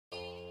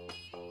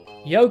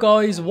Yo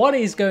guys, what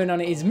is going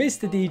on? It is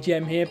Mr.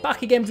 DJM here,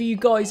 back again for you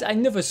guys,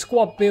 another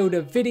squad builder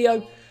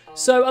video.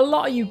 So a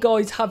lot of you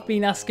guys have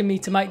been asking me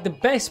to make the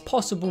best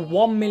possible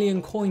 1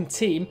 million coin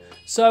team,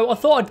 so I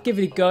thought I'd give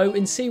it a go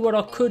and see what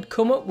I could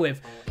come up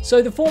with.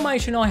 So the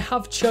formation I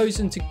have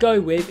chosen to go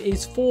with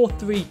is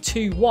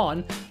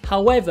 4-3-2-1,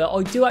 however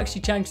I do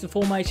actually change the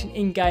formation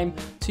in game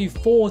to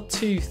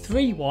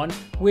 4-2-3-1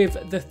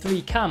 with the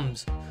 3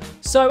 cams.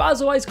 So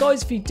as always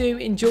guys, if you do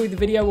enjoy the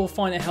video or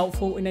find it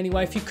helpful in any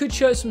way, if you could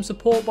show some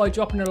support by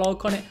dropping a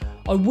like on it,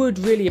 I would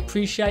really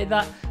appreciate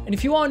that. And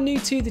if you are new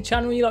to the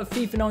channel, you like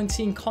FIFA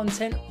 19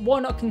 content, why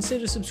not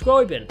consider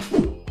subscribing?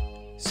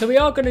 So we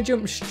are going to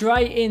jump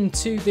straight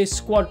into this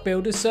squad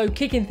builder. So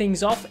kicking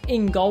things off,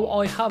 in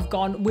goal I have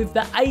gone with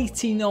the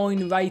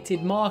 89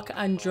 rated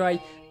Marc-Andre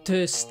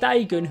ter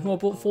Stegen, who I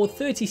bought for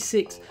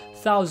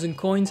 36,000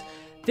 coins.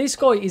 This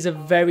guy is a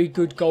very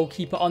good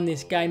goalkeeper on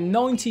this game.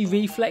 90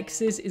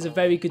 reflexes is a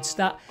very good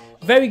stat.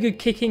 Very good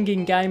kicking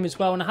in game as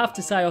well. And I have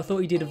to say, I thought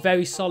he did a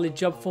very solid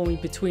job for me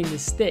between the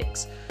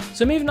sticks.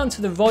 So moving on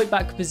to the right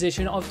back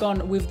position, I've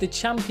gone with the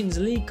Champions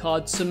League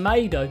card,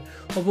 Semedo.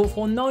 I bought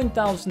for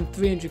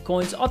 9,300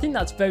 coins. I think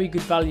that's very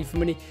good value for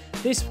money.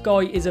 This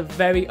guy is a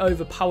very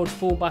overpowered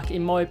fullback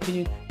in my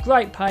opinion.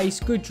 Great pace,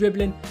 good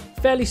dribbling,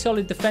 fairly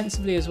solid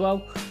defensively as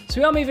well. So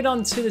we are moving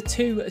on to the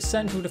 2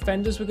 central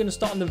defenders. We're going to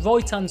start on the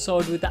right hand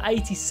side with the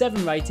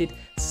 87 rated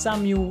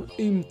Samuel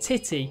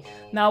Umtiti.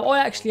 Now I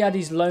actually had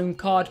his loan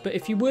card, but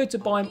if you were to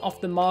buy him off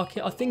the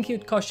market, I think it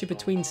would cost you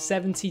between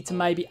 70 to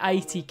maybe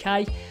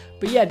 80k.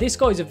 But yeah, this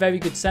guy is a very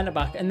good centre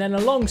back. And then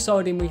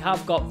alongside him we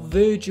have got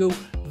Virgil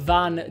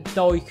van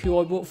Dijk, who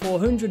I bought for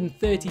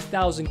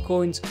 130,000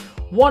 coins.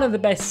 One of the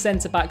best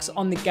centre-backs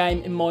on the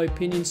game in my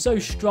opinion. So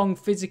strong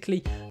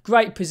physically,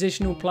 great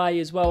positional play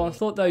as well. I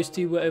thought those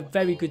two were a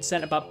very good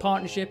centre-back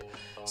partnership.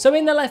 So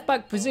in the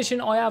left-back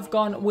position, I have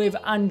gone with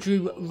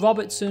Andrew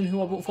Robertson,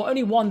 who I bought for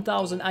only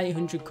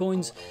 1,800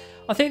 coins.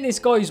 I think this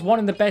guy is one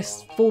of the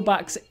best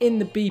fullbacks in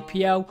the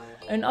BPL,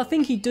 and I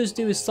think he does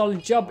do a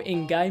solid job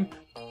in-game.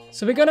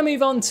 So we're going to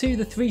move on to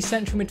the 3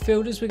 central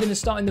midfielders. We're going to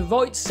start in the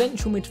right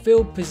central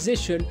midfield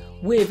position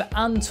with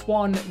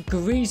Antoine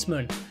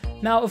Griezmann.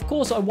 Now, of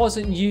course, I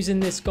wasn't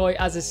using this guy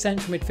as a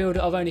central midfielder.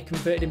 I've only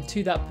converted him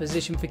to that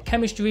position for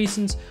chemistry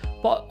reasons.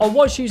 But I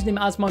was using him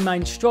as my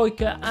main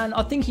striker, and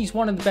I think he's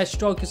one of the best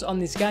strikers on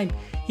this game.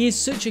 He is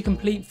such a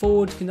complete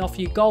forward, can offer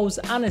you goals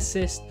and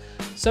assists.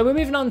 So we're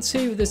moving on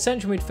to the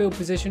central midfield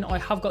position. I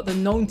have got the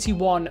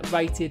 91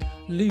 rated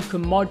Luka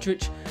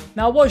Modric.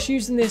 Now, I was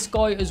using this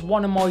guy as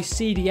one of my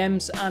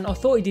CDMs, and I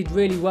thought he did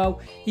really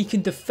well. He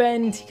can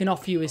defend, he can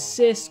offer you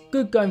assists,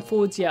 good going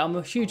forwards. Yeah, I'm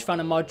a huge fan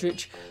of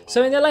Modric.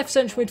 So in the left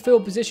central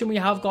midfield position, we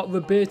have got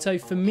Roberto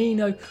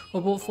Firmino, who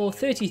I bought for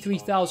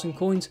 33,000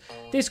 coins.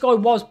 This guy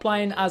was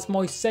playing as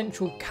my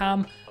central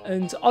cam,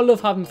 and I love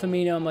having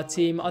Firmino on my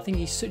team. I think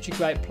he's such a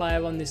great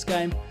player on this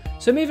game.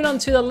 So moving on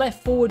to the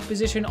left forward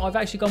position, I've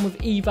actually gone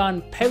with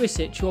Ivan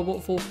Perisic, who I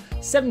bought for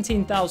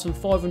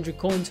 17,500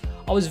 coins.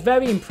 I was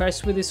very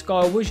impressed with this guy.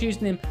 I was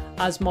using him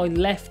as my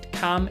left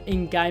cam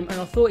in game, and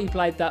I thought he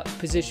played that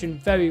position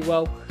very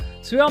well.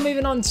 So we are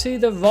moving on to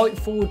the right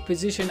forward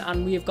position,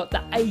 and we have got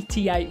the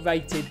 88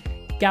 rated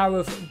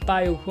Gareth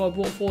Bale, who I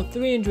bought for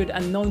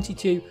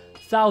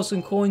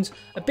 392,000 coins.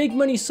 A big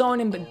money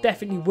signing, but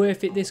definitely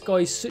worth it. This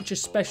guy is such a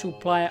special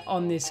player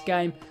on this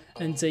game.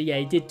 And yeah,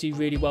 he did do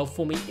really well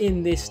for me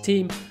in this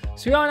team.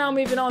 So we are now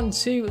moving on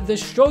to the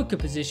striker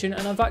position,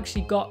 and I've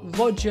actually got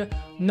Roger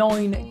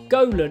 9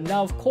 Golan.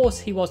 Now, of course,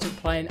 he wasn't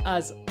playing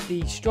as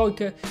the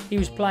striker. He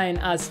was playing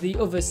as the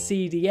other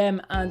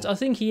CDM, and I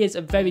think he is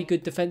a very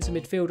good defensive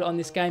midfielder on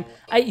this game.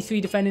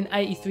 83 defending,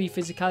 83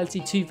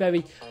 physicality, 2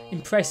 very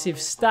impressive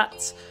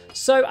stats.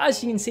 So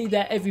as you can see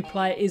there, every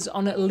player is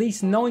on at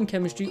least 9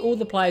 chemistry. All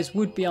the players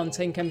would be on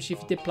 10 chemistry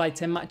if you did play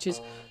 10 matches.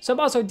 So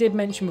as I did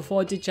mention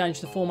before, I did change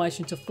the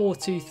formation to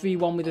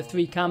 4-2-3-1 with the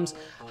 3 cams,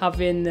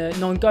 having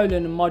 9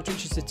 Golan and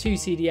Modric as the 2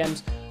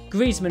 CDMs,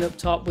 Griezmann up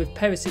top with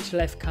Perisic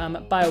left cam,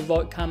 Bale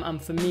right cam,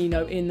 and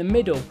Firmino in the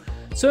middle.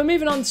 So we're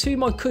moving on to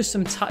my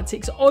custom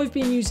tactics. I've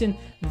been using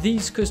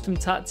these custom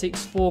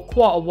tactics for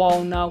quite a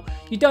while now.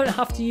 You don't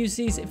have to use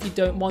these if you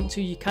don't want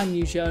to. You can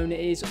use your own. It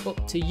is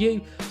up to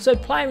you. So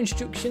player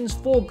instructions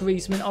for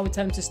Griezmann, I would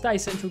tell him to stay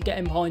central, get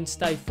in behind,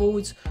 stay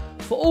forwards.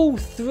 For all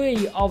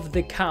 3 of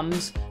the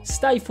cams,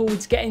 stay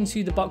forwards, get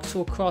into the box to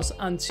a cross,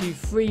 and to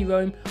free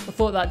roam. I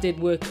thought that did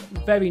work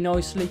very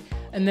nicely.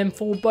 And then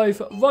for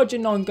both Roger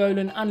 9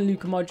 Golan and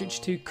Luka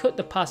Modric to cut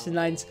the passing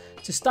lanes,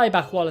 to stay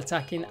back while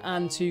attacking,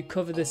 and to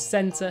cover the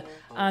centre.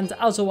 And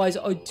as always,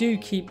 I do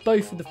keep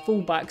both of the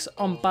fullbacks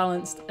on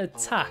balanced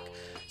attack.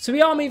 So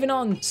we are moving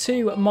on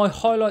to my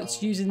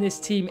highlights using this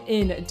team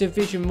in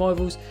Division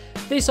Rivals.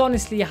 This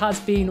honestly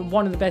has been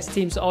one of the best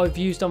teams that I've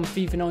used on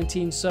FIFA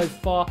 19 so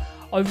far.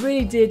 I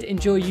really did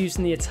enjoy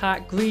using the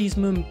attack.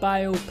 Griezmann,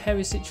 Bale,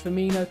 Perisic,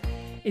 Firmino.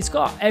 It's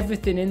got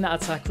everything in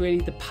that attack really.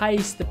 The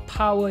pace, the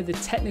power, the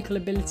technical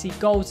ability,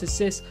 goals,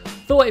 assists.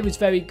 Thought it was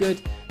very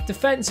good.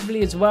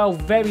 Defensively as well,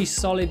 very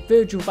solid.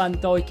 Virgil van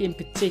Dijk in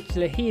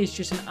particular, he is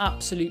just an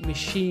absolute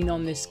machine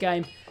on this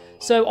game.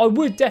 So I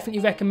would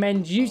definitely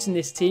recommend using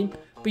this team.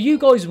 But you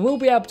guys will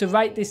be able to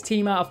rate this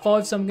team out of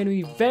 5, so I'm going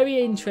to be very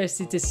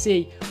interested to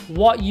see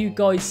what you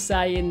guys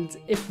say, and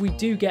if we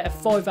do get a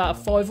 5 out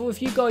of 5, or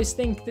if you guys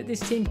think that this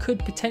team could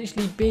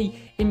potentially be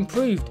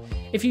improved.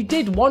 If you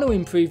did want to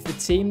improve the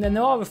team, then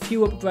there are a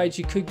few upgrades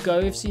you could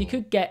go with. So you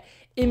could get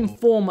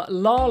Inform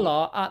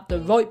Lala at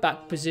the right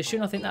back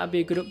position. I think that would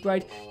be a good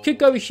upgrade. You could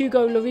go with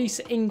Hugo Lloris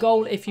in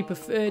goal if you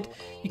preferred.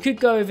 You could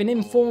go with an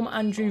Inform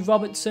Andrew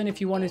Robertson if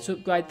you wanted to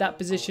upgrade that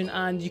position,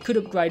 and you could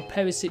upgrade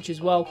Perisic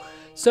as well.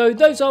 So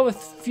those are a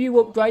few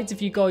upgrades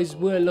if you guys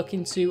were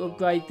looking to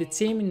upgrade the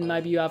team and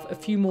maybe you have a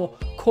few more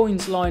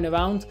coins lying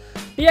around.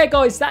 But yeah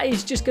guys, that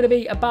is just going to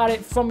be about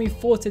it from me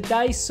for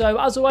today. So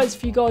as always,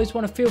 if you guys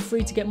want to, feel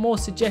free to get more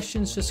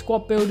suggestions for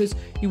squad builders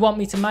you want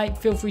me to make,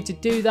 feel free to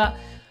do that.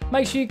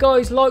 Make sure you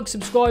guys like,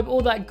 subscribe,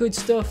 all that good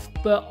stuff.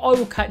 But I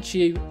will catch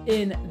you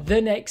in the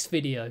next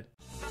video.